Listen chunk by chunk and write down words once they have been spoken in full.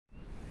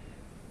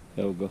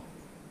There we go.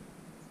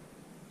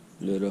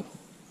 Little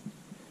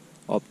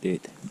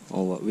update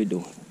on what we're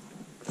doing.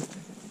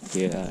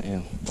 Here I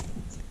am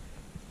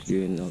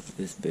clearing up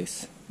this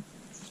space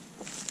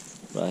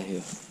right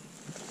here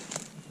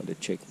for the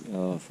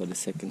for the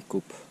second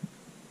coop.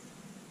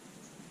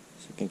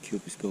 Second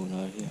coop is going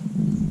out here.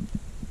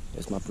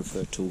 That's my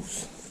preferred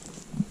tools.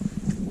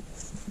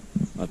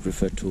 My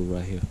preferred tool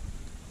right here.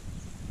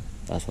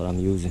 That's what I'm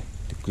using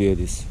to clear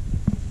this.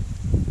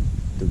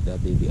 Took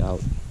that baby out.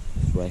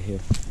 It's right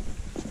here.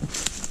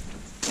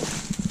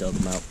 Dug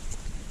him out.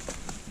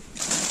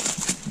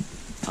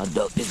 I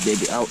dug this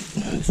baby out.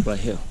 It's right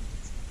here.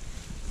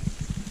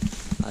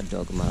 I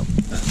dug him out.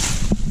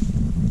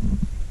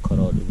 Cut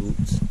all the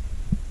roots.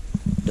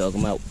 Dug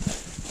him out.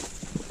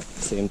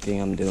 Same thing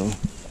I'm doing.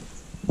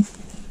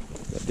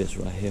 Got this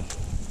right here.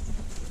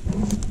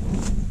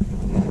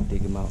 I'm gonna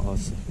dig him out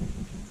also.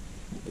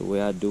 The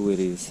way I do it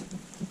is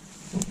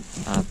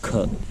I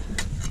cut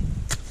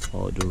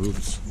all the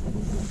roots.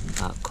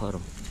 I cut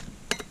them.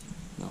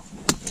 No,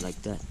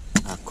 like that.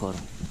 I cut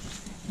them.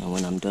 And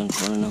when I'm done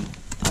cutting them,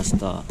 I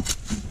start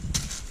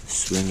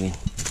swinging.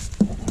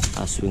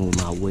 I swing with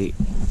my weight.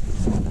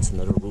 That's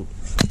another root.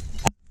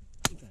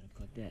 You gotta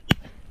cut that.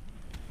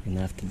 And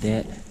after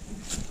that,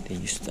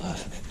 then you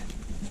start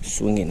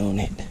swinging on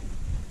it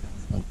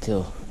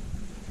until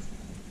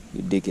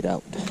you dig it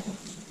out.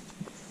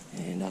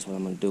 And that's what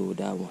I'm gonna do with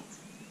that one.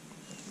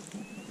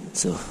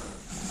 So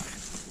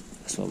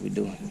that's what we're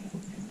doing.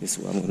 This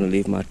is where I'm gonna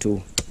leave my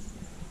tool,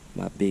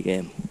 my big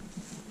M.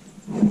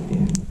 Right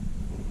there.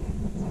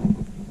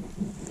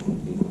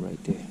 Leave it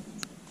right there.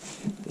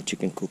 The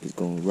chicken coop is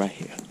going right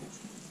here.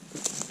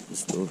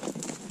 This little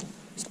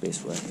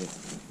space right here.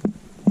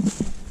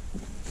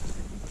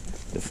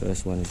 The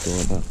first one is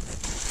going up.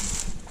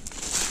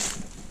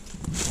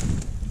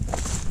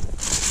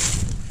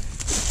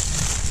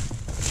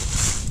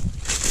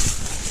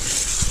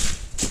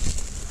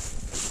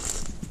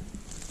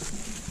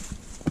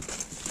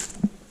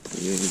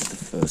 Here is the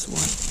first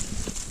one.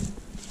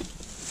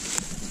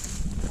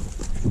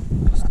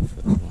 That's the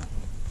first one.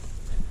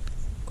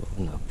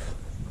 Going up.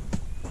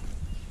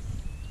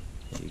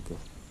 There you go.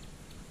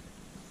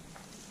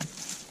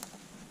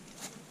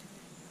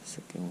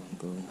 Second one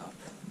going up.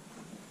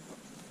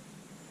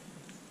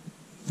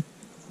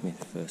 I mean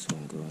the first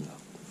one going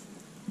up.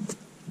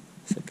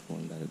 Second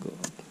one better go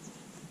up.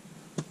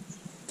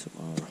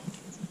 Tomorrow.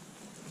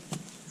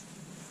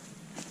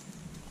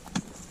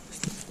 That's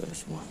the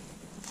first one.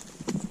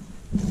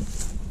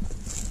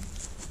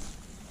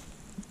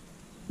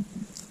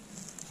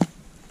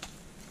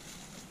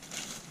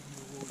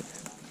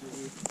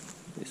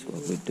 This is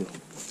what we do.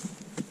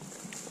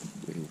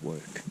 We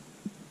work.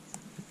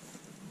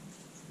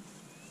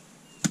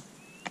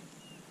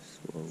 This is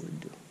what we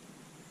do.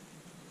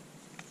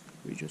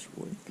 We just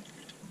work.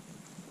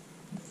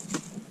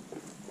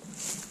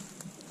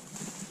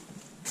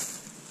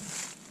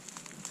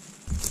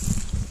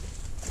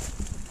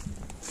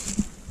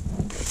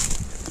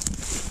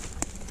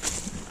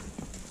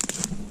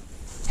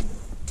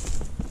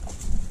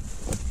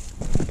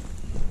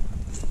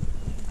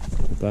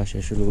 Baixa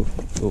low.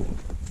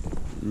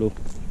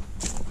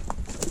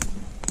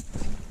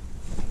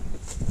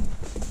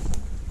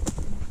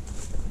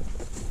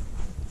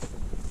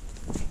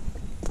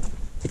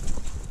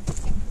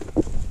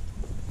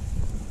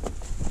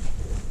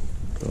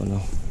 Don't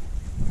know.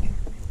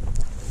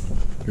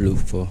 Look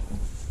for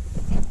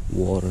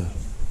water.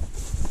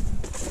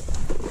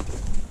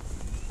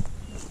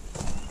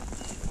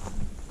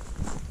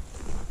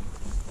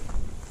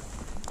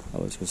 I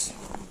was just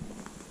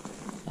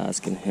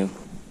asking him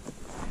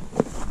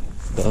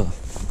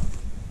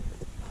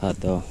how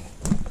the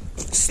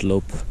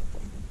slope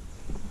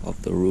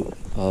of the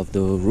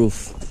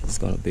roof is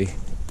gonna be,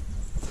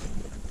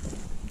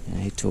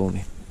 and he told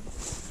me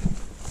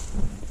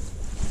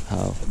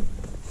how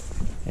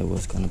it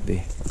was gonna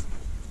be.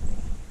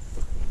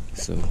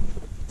 So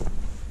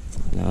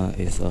now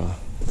it's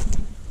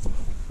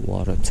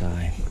water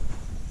time.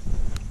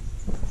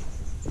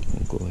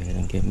 I'll go ahead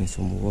and get me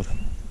some water.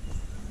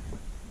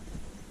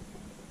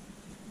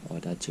 Oh,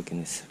 that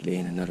chicken is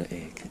laying another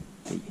egg.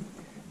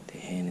 The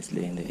hen is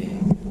laying the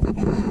egg.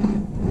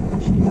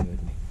 She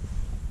heard me.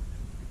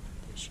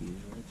 There she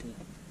is right there.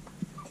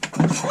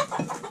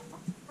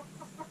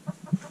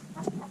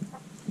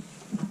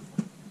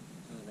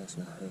 Oh, that's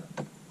not her.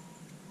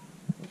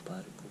 Her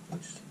body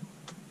poopers.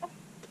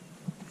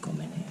 Come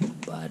in here,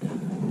 body.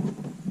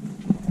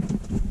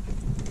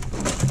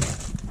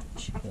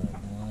 She got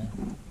one.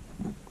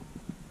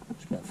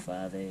 She got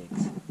 5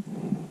 eggs.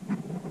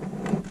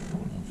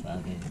 And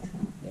 5 eggs.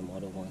 Them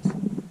other ones. You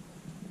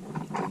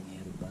can't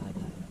hear the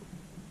body.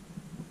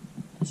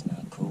 That's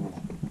not cool.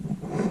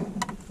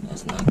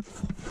 That's not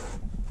cool.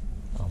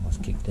 I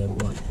almost kicked that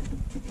butt.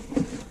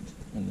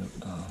 Let me move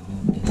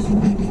this.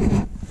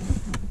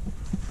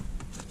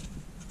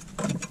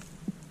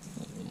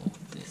 Let me move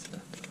this out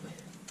of the way.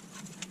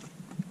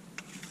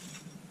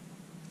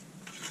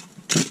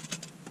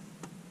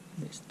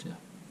 This too.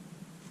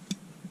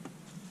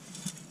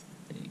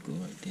 There you go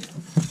right there.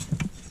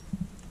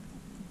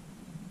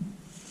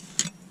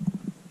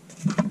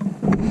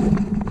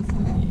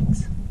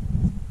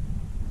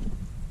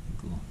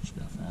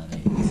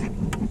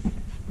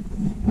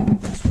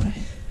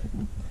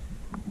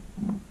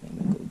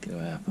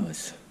 grab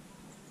us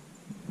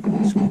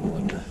some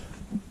water.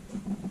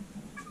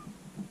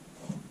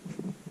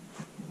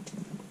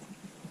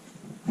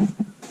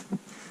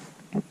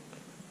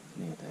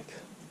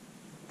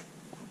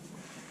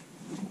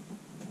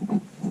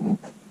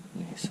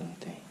 Need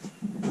something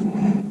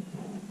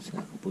so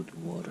I can put the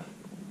water.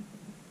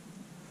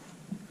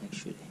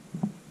 Actually,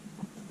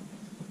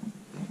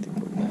 I need to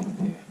go back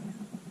there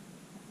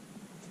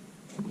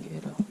and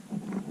get a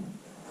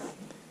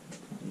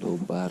little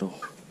bottle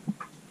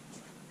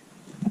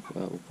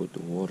where I will put the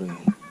water in.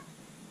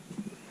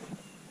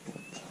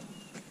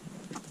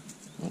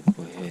 I'll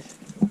go ahead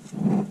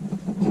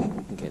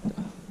and get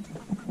that.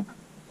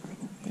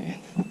 Man,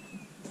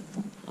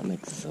 I'm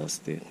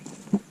exhausted.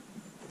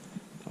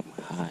 I'm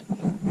hot.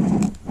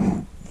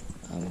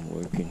 I'm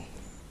working.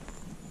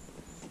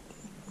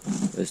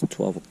 It's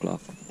 12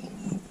 o'clock.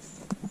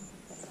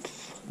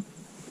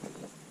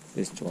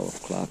 It's 12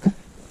 o'clock,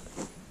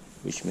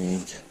 which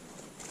means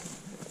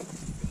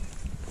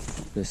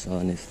the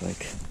sun is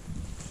like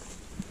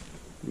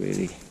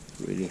really,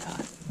 really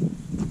hot.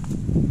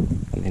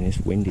 I mean, it's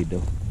windy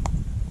though.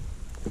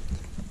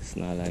 It's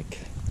not like,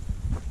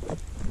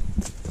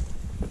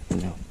 you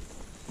know,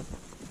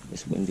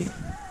 it's windy.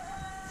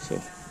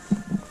 So,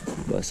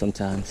 but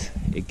sometimes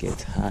it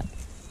gets hot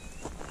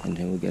and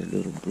then we get a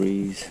little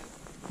breeze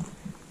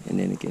and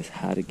then it gets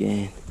hot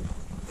again.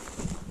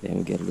 Then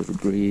we get a little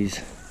breeze.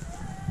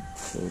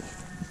 So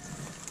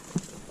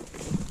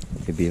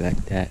it'd be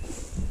like that.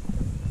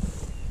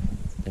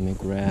 Let me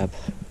grab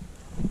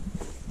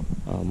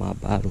my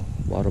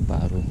water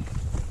bottle,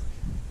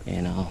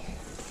 and I'll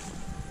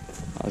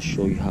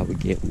show you how we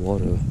get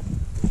water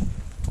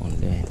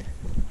on land.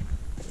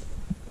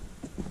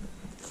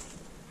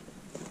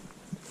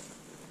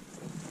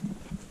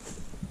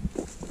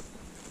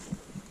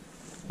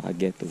 I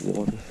get the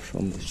water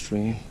from the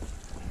stream,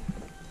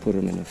 put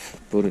it in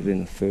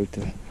a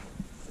filter,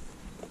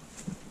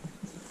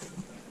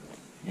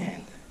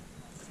 and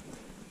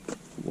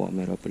warm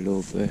it up a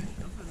little bit,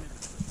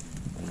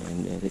 and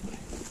then let it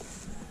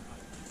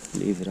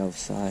leave it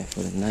outside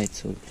for the night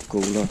so it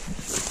cool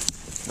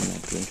off, and I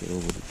drink it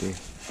over the day.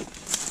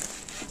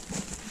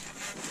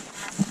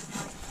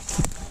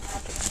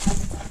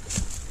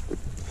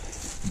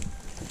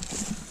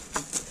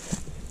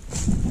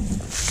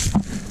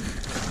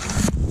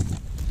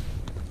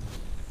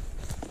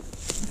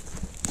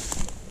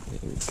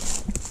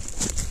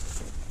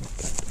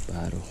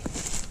 Bottle.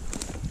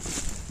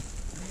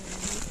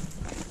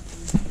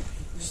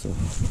 So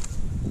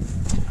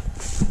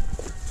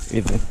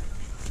even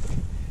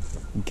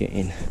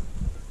getting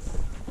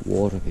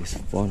water is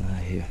fun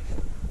out here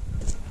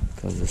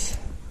because it's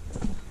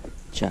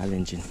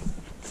challenging.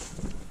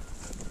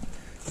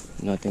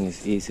 Nothing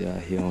is easy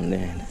out here on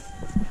land.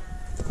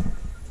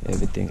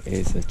 Everything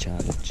is a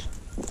challenge,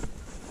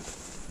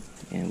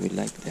 and we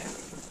like that.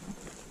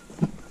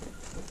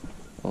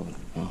 Oh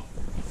no.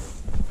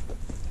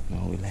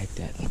 No, we like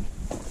that.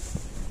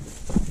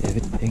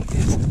 Everything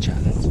is a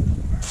challenge.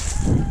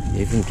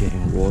 Even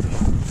getting water.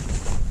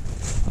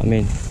 I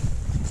mean,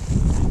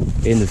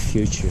 in the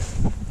future,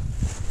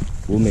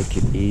 we'll make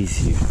it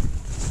easier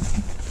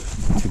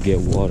to get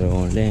water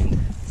on land.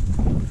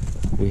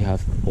 We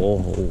have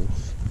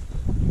boreholes.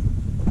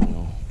 You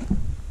know,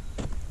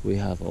 we'll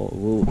have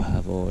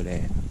all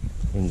that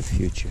in the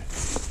future.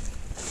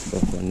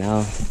 But for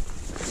now,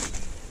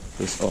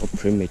 it's all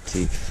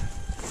primitive.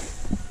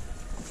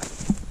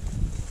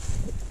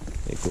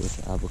 Goes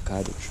the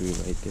avocado tree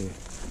right there.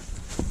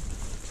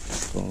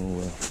 It's going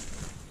well.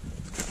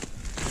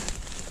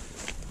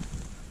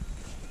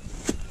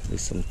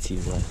 There's some tea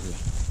right here.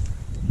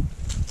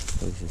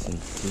 This is some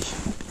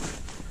tissue.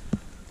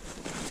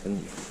 I'm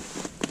telling you,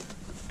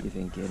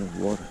 even getting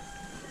water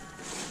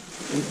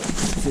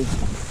is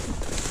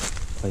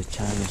a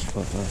challenge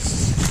for us.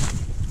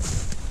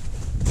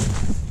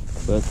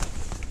 But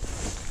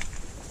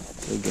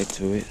we'll get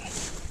to it.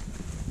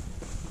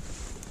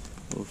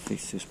 We'll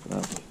fix this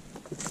problem.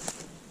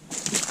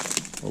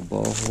 A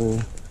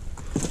borehole,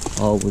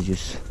 or we'll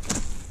just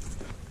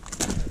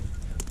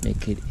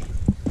make it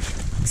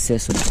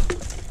accessible.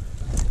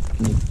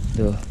 Make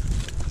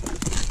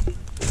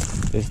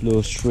this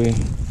little stream,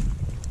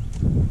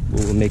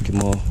 we will make it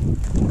more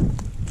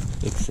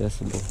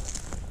accessible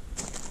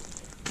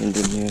in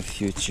the near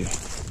future.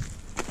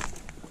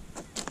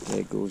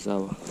 There goes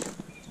our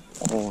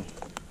corn.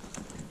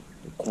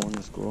 The corn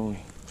is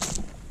growing.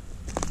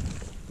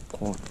 The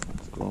corn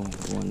is growing,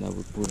 the one that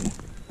we put in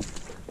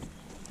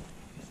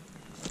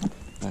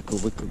like a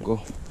week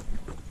ago.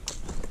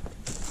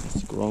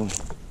 It's growing.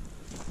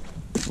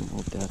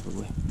 Move that out of the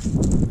way.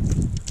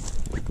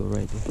 We go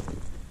right there.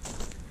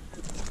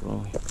 It's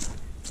growing.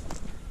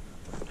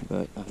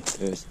 But I'm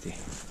thirsty.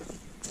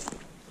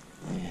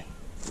 And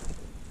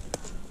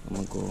I'm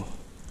gonna go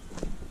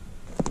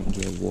and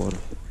get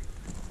water.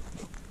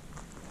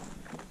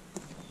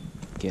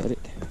 Get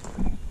it.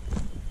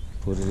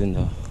 Put it in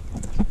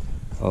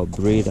a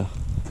breeder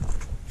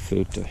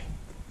filter.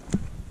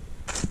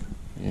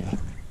 Yeah.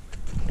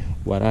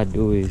 What I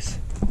do is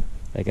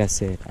like I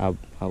said, I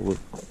would,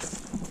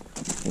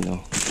 you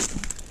know,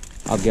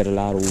 I'll get a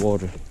lot of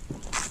water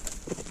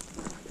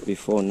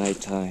before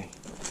nighttime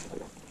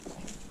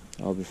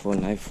or before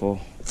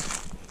nightfall.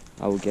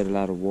 I would get a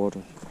lot of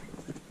water,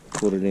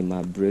 put it in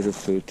my breeder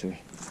filter,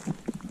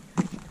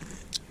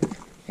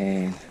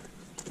 and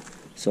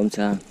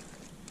sometime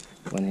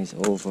when it's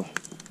over,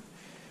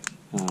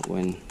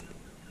 when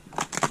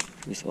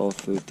it's all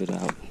filtered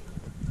out,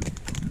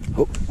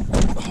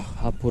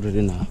 I'll put it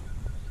in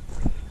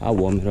I'll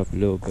warm it up a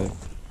little bit,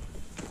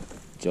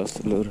 just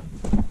a little.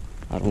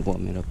 I don't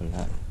warm it up a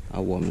lot.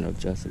 I'll warm it up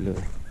just a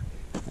little,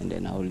 and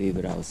then I'll leave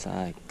it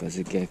outside because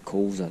it gets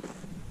cold at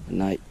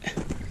night.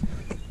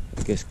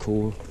 It gets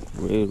cool,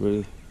 really,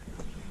 really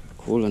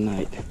cool at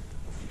night.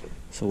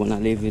 So when I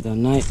leave it at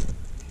night,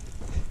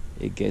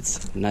 it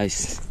gets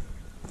nice.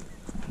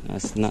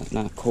 It's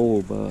not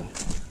cold, but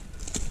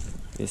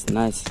it's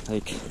nice,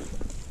 like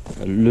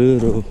a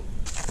little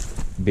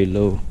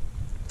below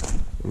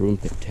room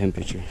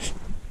temperature.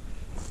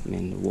 I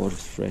mean, the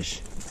water's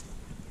fresh.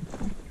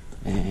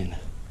 And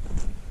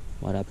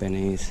what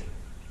happens is,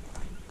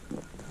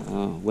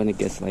 when it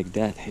gets like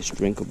that, it's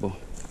drinkable.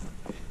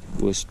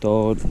 We'll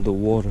store the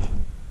water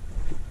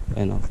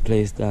in a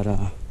place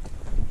that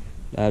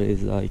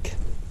is like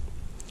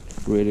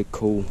really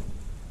cool.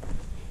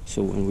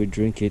 So when we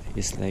drink it,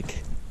 it's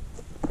like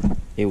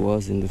it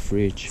was in the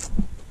fridge.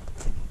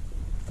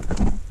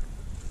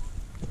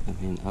 I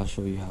mean, I'll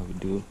show you how we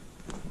do.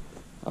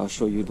 I'll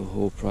show you the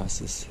whole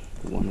process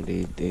one of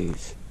these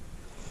days.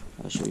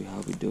 I'll show you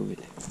how we do it.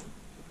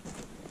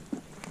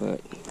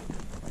 But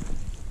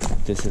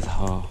this is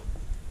how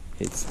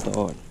it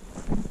starts.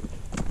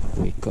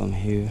 We come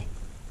here,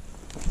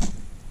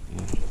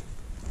 and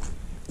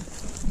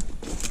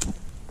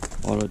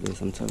all of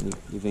this, I'm telling you,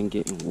 even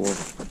getting water,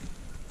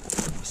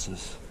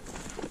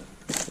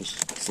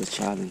 it's a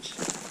challenge.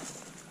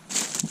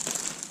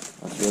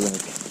 I feel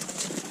like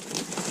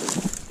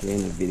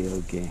playing a video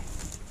game.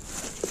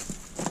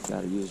 You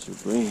gotta use your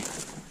brain.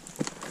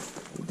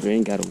 Your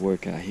brain gotta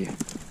work out here.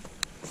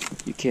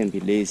 You can't be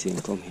lazy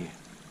and come here.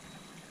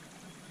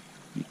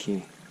 You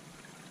can't.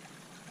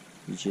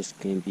 You just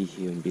can't be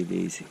here and be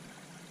lazy.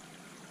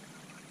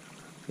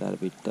 You gotta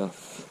be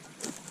tough.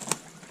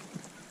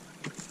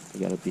 You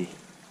gotta be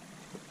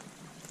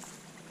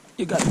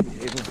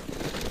able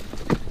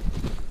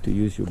to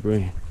use your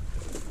brain.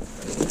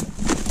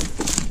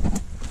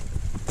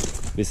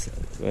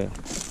 Well,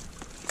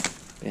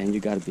 and you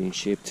gotta be in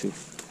shape too.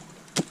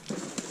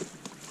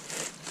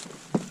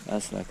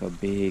 That's like a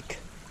big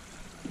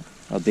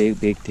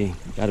thing.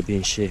 You gotta be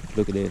in shape.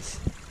 Look at this.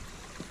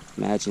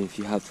 Imagine if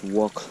you have to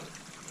walk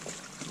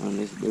on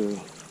this girl.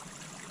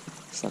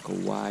 It's like a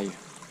wire.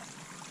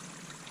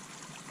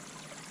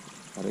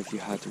 But if you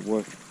had to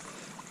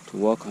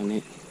walk on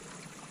it,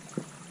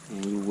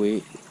 and you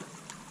weigh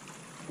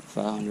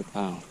 500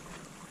 pounds,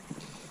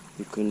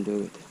 you couldn't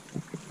do it.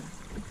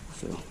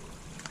 So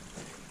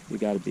you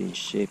gotta be in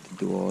shape to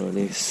do all of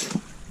this.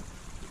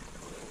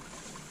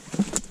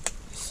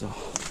 So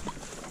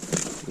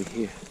we're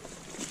here.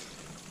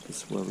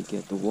 This is where we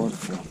get the water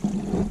from.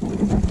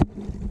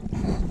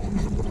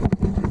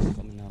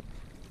 Coming up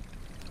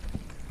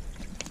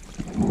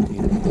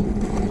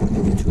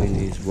between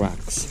these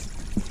rocks.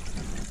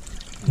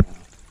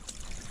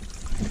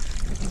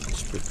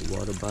 Just put the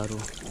water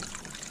bottle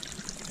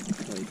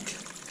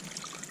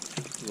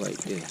right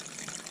there.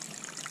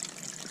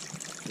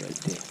 Right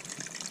there.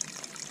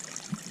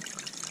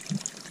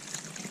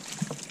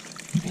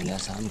 And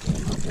that's how I'm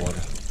getting my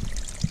water.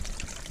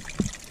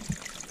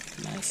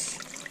 Nice.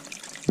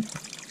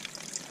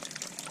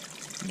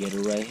 Get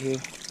it right here,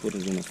 put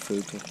it in a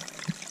filter.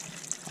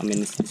 I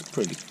mean, it's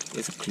pretty,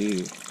 it's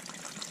clear.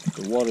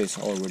 The water is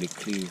already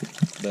clear,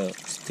 but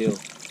still,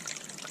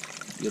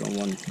 you don't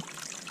want to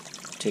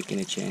take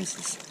any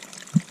chances.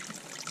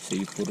 So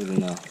you put it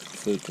in a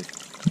filter.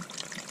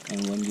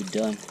 And when you're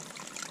done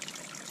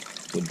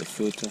with the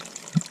filter,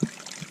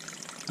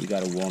 you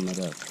gotta warm it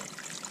up.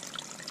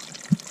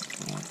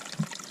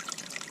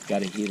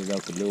 Gotta heat it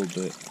up a little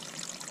bit,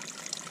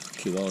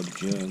 kill all the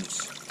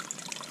germs,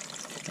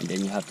 and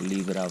then you have to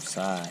leave it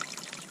outside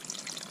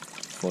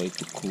for it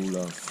to cool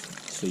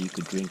off, so you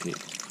could drink it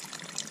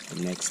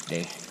the next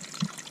day.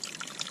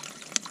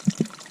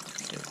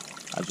 So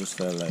I just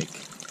felt like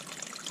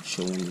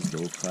showing this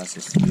little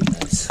process to you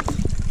guys.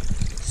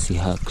 See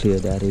how clear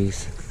that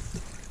is?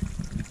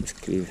 It's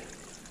clear,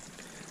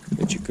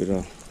 but you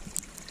could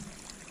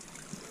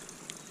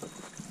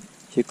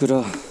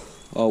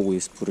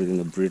always put it in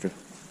a breeder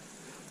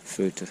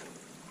filter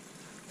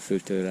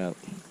it out,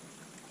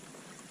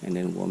 and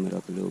then warm it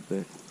up a little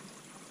bit.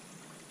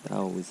 That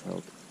always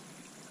helps.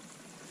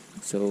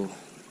 So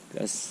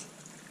that's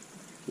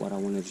what I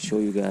wanted to show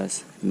you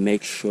guys.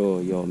 Make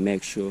sure you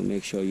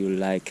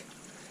like,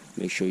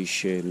 make sure you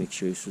share, make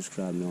sure you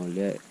subscribe,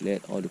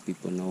 let other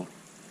people know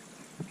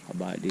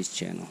about this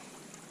channel.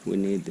 We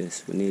need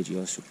this. We need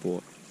your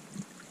support.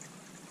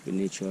 We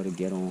need y'all to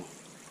get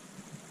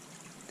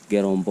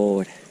on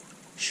board.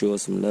 Show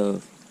us some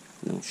love.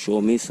 Show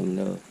me some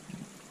love.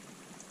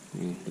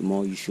 And the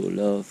more you show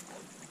love,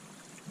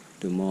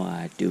 the more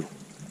I do.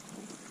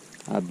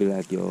 I'll be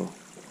like, yo,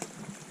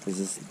 is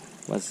this,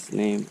 what's his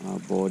name,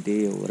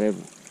 Baudet or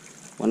whatever.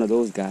 One of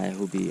those guys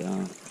who be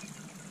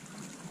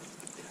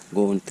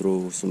going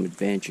through some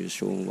adventures,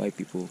 showing white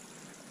people,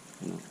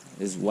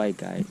 this white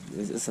guy,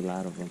 there's a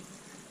lot of them.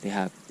 They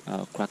have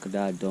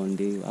Crocodile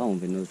Dundee. I don't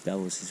even know if that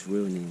was his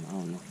real name. I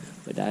don't know.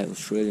 But that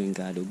Australian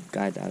guy, the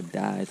guy that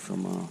died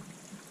from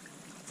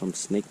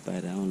snake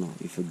bite, I don't know.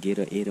 If a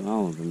gator ate him, I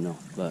don't even know.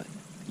 But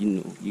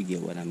you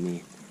get what I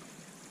mean.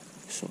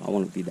 So I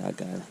want to be that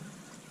guy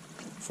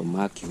for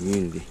my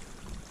community.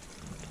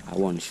 I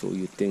want to show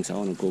you things. I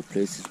want to go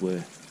places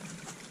where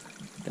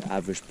the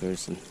average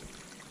person,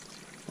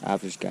 the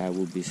average guy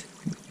would be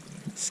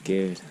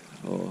scared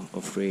or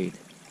afraid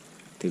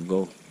to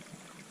go.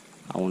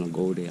 I want to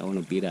go there. I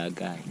want to be that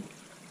guy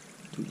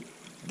to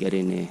get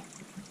in there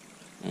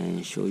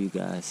and show you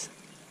guys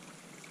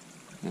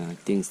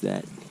things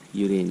that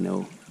you didn't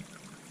know,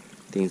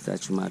 things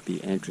that you might be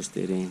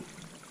interested in.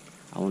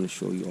 I want to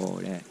show you all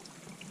that.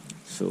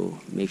 So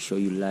make sure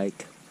you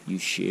like, you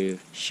share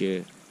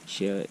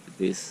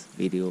this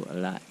video a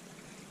lot.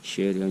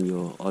 Share it on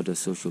your other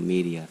social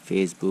media,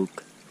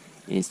 Facebook,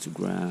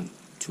 Instagram,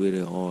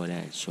 Twitter, all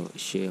that.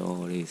 Share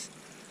all this.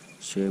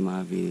 Share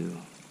my video.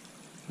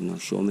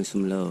 Show me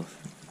some love,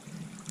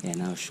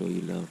 and I'll show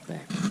you love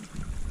back.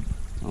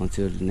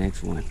 Until the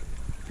next one,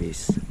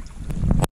 peace.